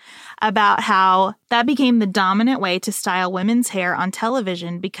article about how that became the dominant way to style women's hair on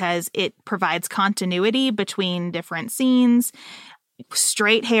television because it provides continuity between different scenes.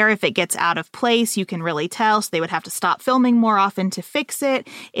 Straight hair, if it gets out of place, you can really tell. So they would have to stop filming more often to fix it.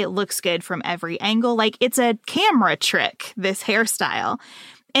 It looks good from every angle. Like, it's a camera trick, this hairstyle.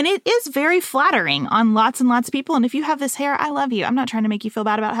 And it is very flattering on lots and lots of people. And if you have this hair, I love you. I'm not trying to make you feel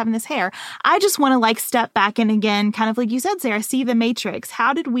bad about having this hair. I just want to step back and again, kind of like you said, Sarah, see the matrix.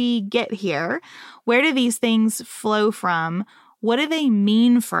 How did we get here? Where do these things flow from? What do they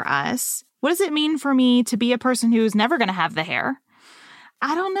mean for us? What does it mean for me to be a person who's never going to have the hair?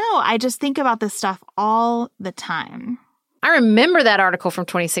 I don't know. I just think about this stuff all the time. I remember that article from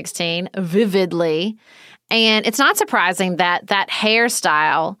 2016 vividly. And it's not surprising that that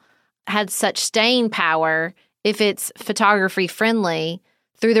hairstyle had such staying power if it's photography friendly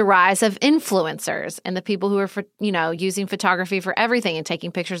through the rise of influencers and the people who are, using photography for everything and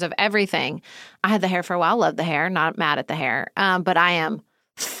taking pictures of everything. I had the hair for a while, loved the hair, not mad at the hair. But I am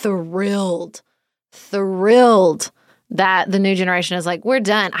thrilled that the new generation is like, we're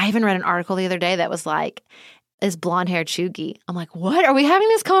done. I even read an article the other day that was like, is blonde hair chuggy? I'm like, what? Are we having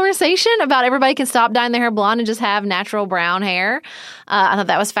this conversation about everybody can stop dyeing their hair blonde and just have natural brown hair? I thought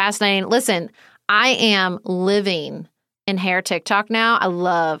that was fascinating. Listen, I am living in hair TikTok now. I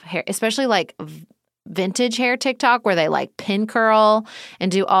love hair, especially vintage hair TikTok where they like pin curl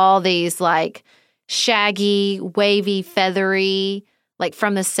and do all these like shaggy, wavy, feathery, like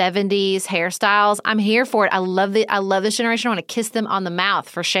from the 70s hairstyles. I'm here for it. I love this generation. I want to kiss them on the mouth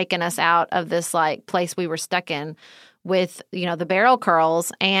for shaking us out of this like place we were stuck in with, the barrel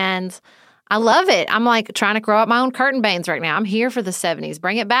curls. And I love it. I'm like trying to grow up my own curtain bangs right now. I'm here for the 70s.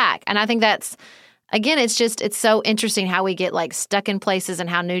 Bring it back. And I think that's, again, it's so interesting how we get like stuck in places and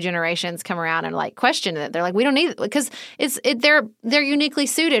how new generations come around and like question it. They're like, we don't need it because they're uniquely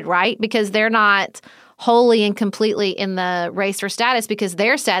suited, right? Because they're not wholly and completely in the race for status because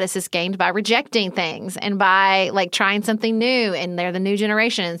their status is gained by rejecting things and by like trying something new, and they're the new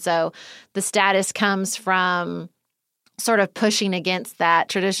generation. And so the status comes from sort of pushing against that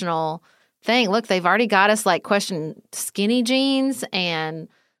traditional thing. Look, they've already got us like questioning skinny jeans and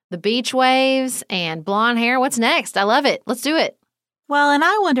the beach waves and blonde hair. What's next? I love it. Let's do it. Well, and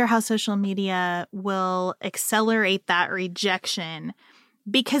I wonder how social media will accelerate that rejection,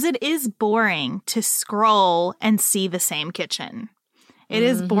 because it is boring to scroll and see the same kitchen. It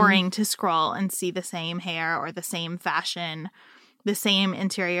is boring to scroll and see the same hair or the same fashion, the same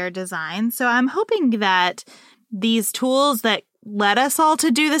interior design. So I'm hoping that these tools that led us all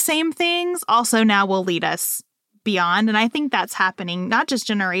to do the same things also now will lead us beyond. And I think that's happening not just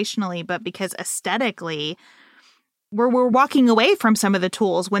generationally, but because aesthetically, we're walking away from some of the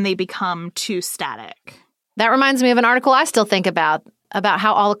tools when they become too static. That reminds me of an article I still think about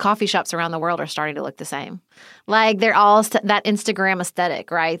how all the coffee shops around the world are starting to look the same. Like they're all that Instagram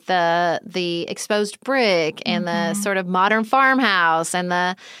aesthetic, right? The exposed brick and the sort of modern farmhouse and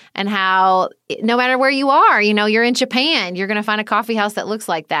how no matter where you are, you're in Japan, you're going to find a coffee house that looks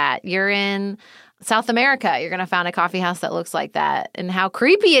like that. You're in South America, you're going to find a coffee house that looks like that. And how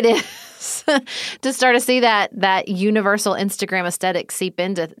creepy it is to start to see that universal Instagram aesthetic seep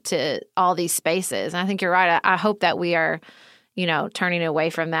into all these spaces. And I think you're right. I hope that we are, turning away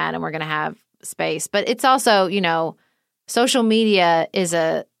from that and we're going to have space. But it's also, social media is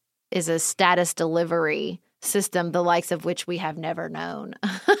a status delivery system, the likes of which we have never known.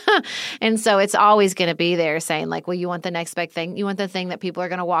 And so it's always going to be there saying like, well, you want the next big thing. You want the thing that people are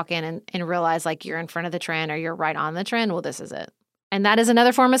going to walk in and realize like you're in front of the trend or you're right on the trend. Well, this is it. And that is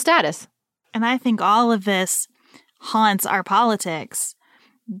another form of status. And I think all of this haunts our politics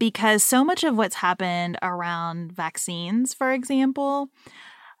because so much of what's happened around vaccines, for example,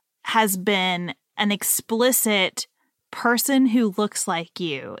 has been an explicit person who looks like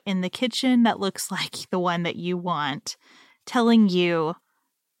you in the kitchen that looks like the one that you want, telling you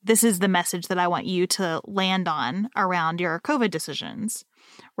this is the message that I want you to land on around your COVID decisions,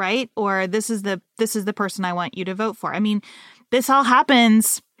 right? Or this is the person I want you to vote for. I mean, this all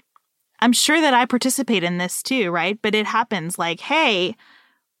happens. I'm sure that I participate in this too, right? But it happens like, hey,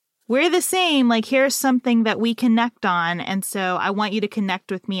 we're the same. Like, here's something that we connect on. And so I want you to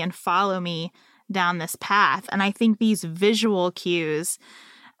connect with me and follow me down this path. And I think these visual cues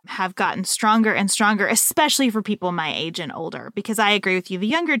have gotten stronger and stronger, especially for people my age and older, because I agree with you. The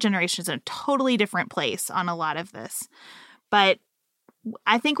younger generation is in a totally different place on a lot of this. But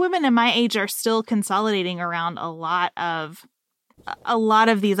I think women in my age are still consolidating around a lot of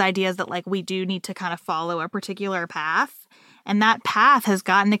these ideas that like we do need to kind of follow a particular path. And that path has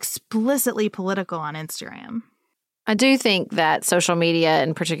gotten explicitly political on Instagram. I do think that social media,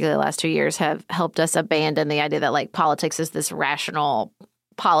 and particularly the last 2 years, have helped us abandon the idea that like politics is this rational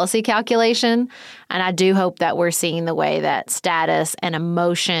policy calculation. And I do hope that we're seeing the way that status and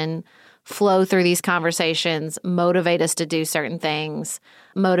emotion flow through these conversations, motivate us to do certain things,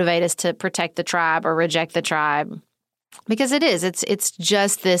 motivate us to protect the tribe or reject the tribe. Because it's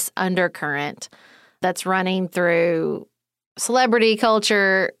just this undercurrent that's running through celebrity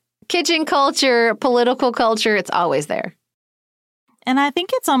culture, kitchen culture, political culture. It's always there. And I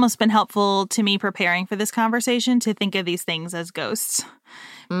think it's almost been helpful to me preparing for this conversation to think of these things as ghosts.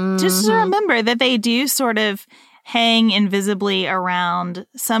 Just to remember that they do sort of hang invisibly around.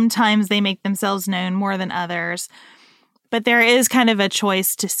 Sometimes they make themselves known more than others. But there is kind of a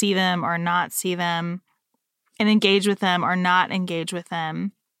choice to see them or not see them, and engage with them or not engage with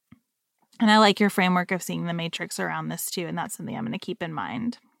them. And I like your framework of seeing the matrix around this too, and that's something I'm going to keep in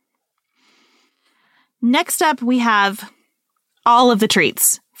mind. Next up, we have all of the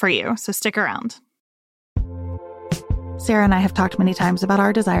treats for you, so stick around. Sarah and I have talked many times about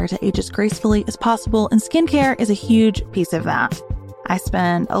our desire to age as gracefully as possible, and skincare is a huge piece of that. I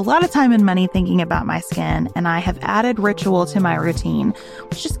spend a lot of time and money thinking about my skin, and I have added Ritual to my routine,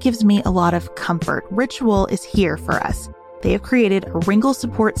 which just gives me a lot of comfort. Ritual is here for us. They have created a wrinkle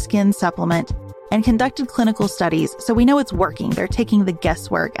support skin supplement and conducted clinical studies, so we know it's working. They're taking the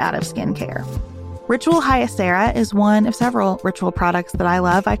guesswork out of skincare. Ritual Hyacera is one of several Ritual products that I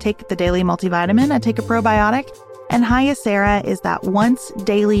love. I take the daily multivitamin, I take a probiotic, and Hyacera is that once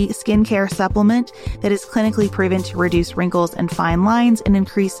daily skincare supplement that is clinically proven to reduce wrinkles and fine lines and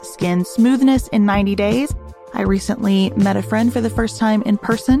increase skin smoothness in 90 days. I recently met a friend for the first time in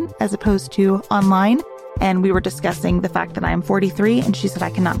person as opposed to online, and we were discussing the fact that I am 43, and she said, "I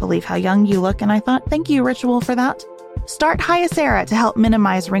cannot believe how young you look." And I thought, thank you, Ritual, for that. Start Hyacera to help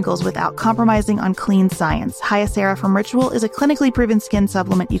minimize wrinkles without compromising on clean science. Hyacera from Ritual is a clinically proven skin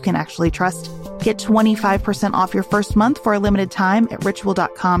supplement you can actually trust. Get 25% off your first month for a limited time at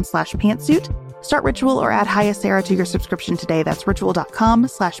ritual.com/pantsuit. Start Ritual or add Hyacera to your subscription today. That's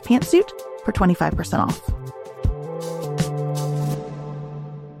ritual.com/pantsuit for 25% off.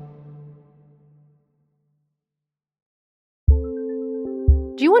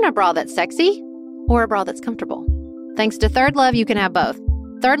 Do you want a bra that's sexy or a bra that's comfortable? Thanks to Third Love, you can have both.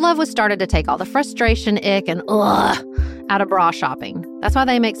 Third Love was started to take all the frustration, ick, and out of bra shopping. That's why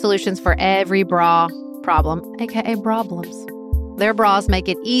they make solutions for every bra problem, aka problems. Their bras make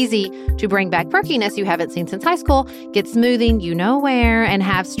it easy to bring back perkiness you haven't seen since high school, get smoothing you know where, and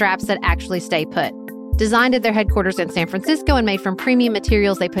have straps that actually stay put. Designed at their headquarters in San Francisco and made from premium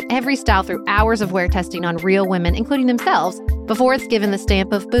materials, they put every style through hours of wear testing on real women, including themselves, before it's given the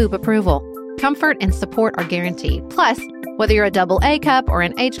stamp of boob approval. Comfort and support are guaranteed. Plus, whether you're a double A cup or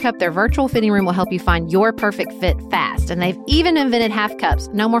an H cup, their virtual fitting room will help you find your perfect fit fast. And they've even invented half cups.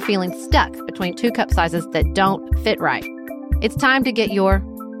 No more feeling stuck between two cup sizes that don't fit right. It's time to get your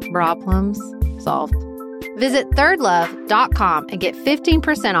problems solved. Visit thirdlove.com and get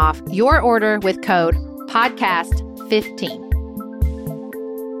 15% off your order with code podcast15.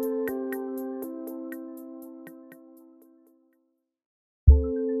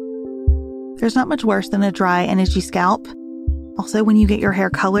 There's not much worse than a dry and itchy scalp. Also, when you get your hair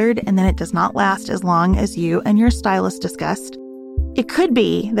colored and then it does not last as long as you and your stylist discussed. It could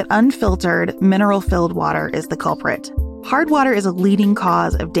be that unfiltered, mineral-filled water is the culprit. Hard water is a leading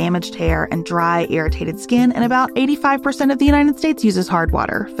cause of damaged hair and dry, irritated skin, and about 85% of the United States uses hard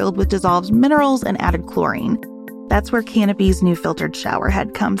water, filled with dissolved minerals and added chlorine. That's where Canopy's new filtered shower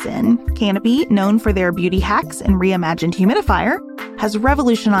head comes in. Canopy, known for their beauty hacks and reimagined humidifier, has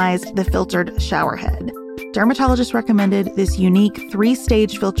revolutionized the filtered shower head. Dermatologists recommended this unique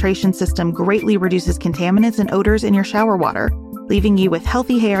 3-stage filtration system greatly reduces contaminants and odors in your shower water, leaving you with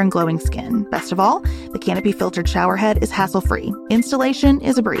healthy hair and glowing skin. Best of all, the Canopy filtered shower head is hassle-free. Installation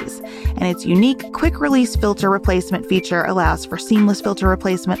is a breeze, and its unique quick-release filter replacement feature allows for seamless filter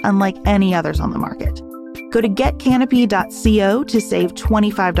replacement unlike any others on the market. Go to getcanopy.co to save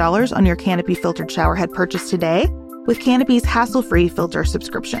 $25 on your Canopy filtered shower head purchase today with Canopy's hassle-free filter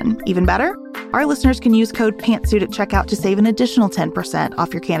subscription. Even better, our listeners can use code PANTSUIT at checkout to save an additional 10%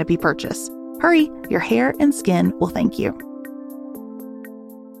 off your Canopy purchase. Hurry, your hair and skin will thank you.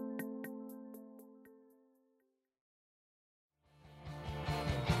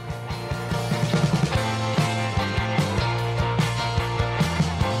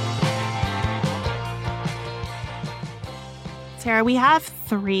 Sarah, we have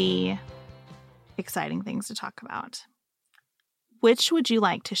 3 exciting things to talk about. Which would you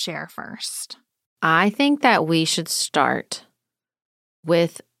like to share first? I think that we should start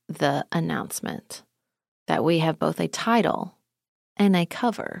with the announcement that we have both a title and a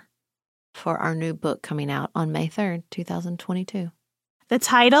cover for our new book coming out on May 3rd, 2022. The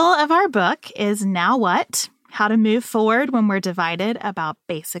title of our book is Now What? How to Move Forward When We're Divided About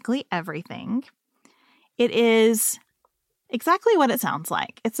Basically Everything. It is exactly what it sounds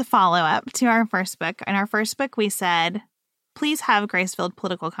like. It's a follow-up to our first book. In our first book, we said, please have grace-filled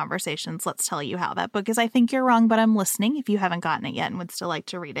political conversations. Let's tell you how. That book is I Think You're Wrong, But I'm Listening, if you haven't gotten it yet and would still like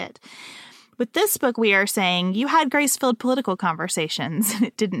to read it. With this book, we are saying you had grace-filled political conversations and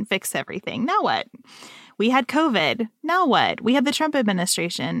it didn't fix everything. Now what? We had COVID. Now what? We had the Trump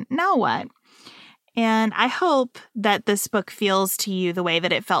administration. Now what? And I hope that this book feels to you the way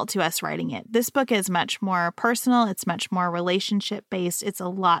that it felt to us writing it. This book is much more personal. It's much more relationship-based. It's a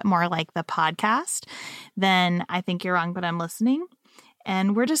lot more like the podcast than I Think You're Wrong, But I'm Listening.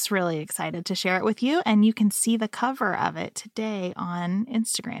 And we're just really excited to share it with you. And you can see the cover of it today on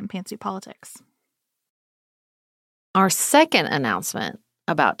Instagram, Pantsuit Politics. Our second announcement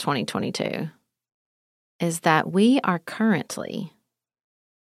about 2022 is that we are currently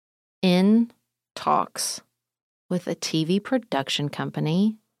in talks with a TV production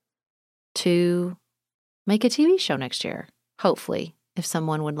company to make a TV show next year, hopefully, if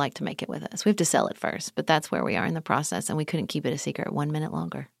someone would like to make it with us. We have to sell it first, but that's where we are in the process, and we couldn't keep it a secret 1 minute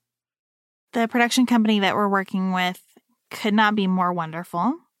longer. The production company that we're working with could not be more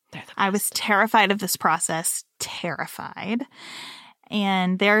wonderful. I was terrified of this process, terrified.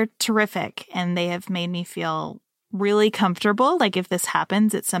 And they're terrific, and they have made me feel really comfortable. Like if this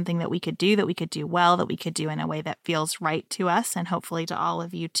happens, it's something that we could do well, that we could do in a way that feels right to us and hopefully to all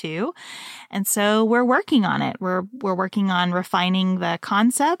of you too. And so we're working on it. We're working on refining the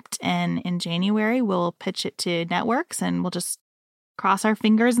concept, and in January we'll pitch it to networks and we'll just cross our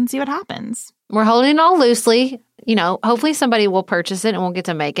fingers and see what happens. We're holding it all loosely. Hopefully somebody will purchase it and we'll get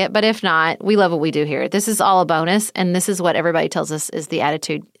to make it. But if not, we love what we do here. This is all a bonus. And this is what everybody tells us is the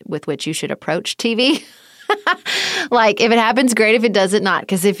attitude with which you should approach TV. Like, if it happens, great. If it doesn't, not.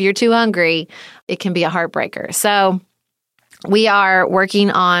 Because if you're too hungry, it can be a heartbreaker. So we are working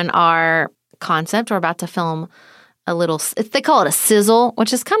on our concept. We're about to film a little, they call it a sizzle,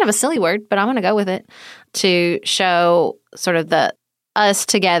 which is kind of a silly word, but I'm going to go with it, to show sort of the us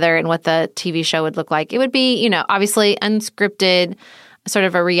together and what the TV show would look like. It would be, obviously unscripted, sort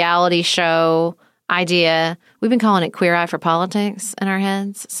of a reality show idea. We've been calling it Queer Eye for Politics in our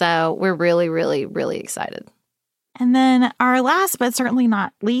heads. So we're really, really, really excited. And then our last but certainly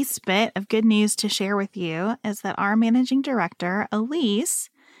not least bit of good news to share with you is that our managing director, Elise,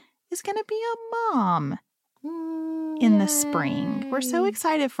 is going to be a mom in the spring. We're so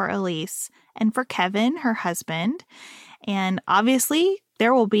excited for Elise and for Kevin, her husband. And obviously,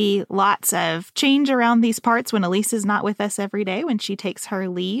 there will be lots of change around these parts when Elise is not with us every day, when she takes her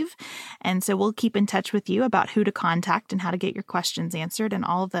leave. And so we'll keep in touch with you about who to contact and how to get your questions answered and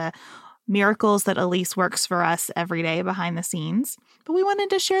all the miracles that Elise works for us every day behind the scenes. But we wanted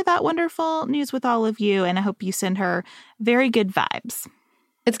to share that wonderful news with all of you, and I hope you send her very good vibes.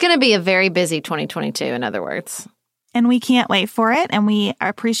 It's going to be a very busy 2022, in other words. And we can't wait for it. And we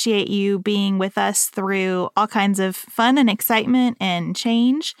appreciate you being with us through all kinds of fun and excitement and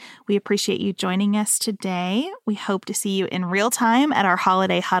change. We appreciate you joining us today. We hope to see you in real time at our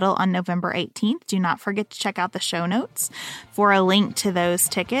holiday huddle on November 18th. Do not forget to check out the show notes for a link to those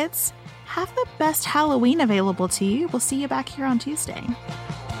tickets. Have the best Halloween available to you. We'll see you back here on Tuesday.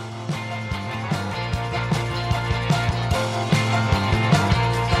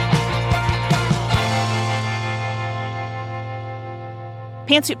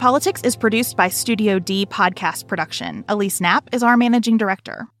 Pantsuit Politics is produced by Studio D Podcast Production. Elise Knapp is our managing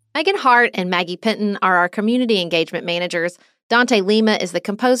director. Megan Hart and Maggie Penton are our community engagement managers. Dante Lima is the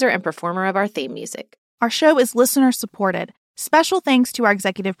composer and performer of our theme music. Our show is listener supported. Special thanks to our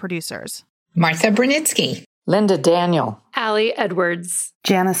executive producers: Martha Brunitsky, Linda Daniel, Allie Edwards,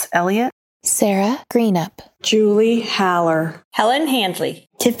 Janice Elliott, Sarah Greenup, Julie Haller, Helen Handley,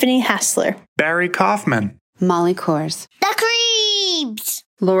 Tiffany Hassler, Barry Kaufman, Molly Kors, The Creeps,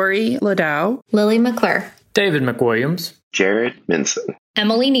 Lori Ladow, Lily McClure, David McWilliams, Jared Minson,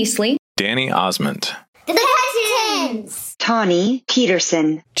 Emily Neasley, Danny Osmond, The Hutchins, Tawny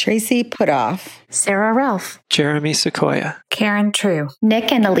Peterson, Tracy Putoff, Sarah Ralph, Jeremy Sequoia, Karen True,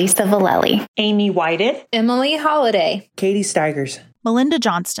 Nick and Elisa Valelli, Amy Whited, Emily Holiday, Katie Steigers, Melinda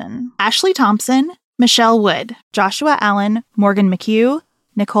Johnston, Ashley Thompson, Michelle Wood, Joshua Allen, Morgan McHugh,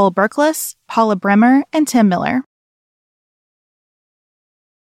 Nicole Berkless, Paula Bremer, and Tim Miller.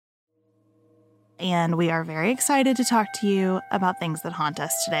 And we are very excited to talk to you about things that haunt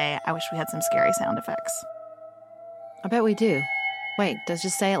us today. I wish we had some scary sound effects. I bet we do. Wait, let's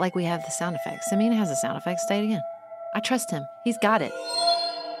just say it like we have the sound effects. Simeon has the sound effects. Say it again. I trust him. He's got it.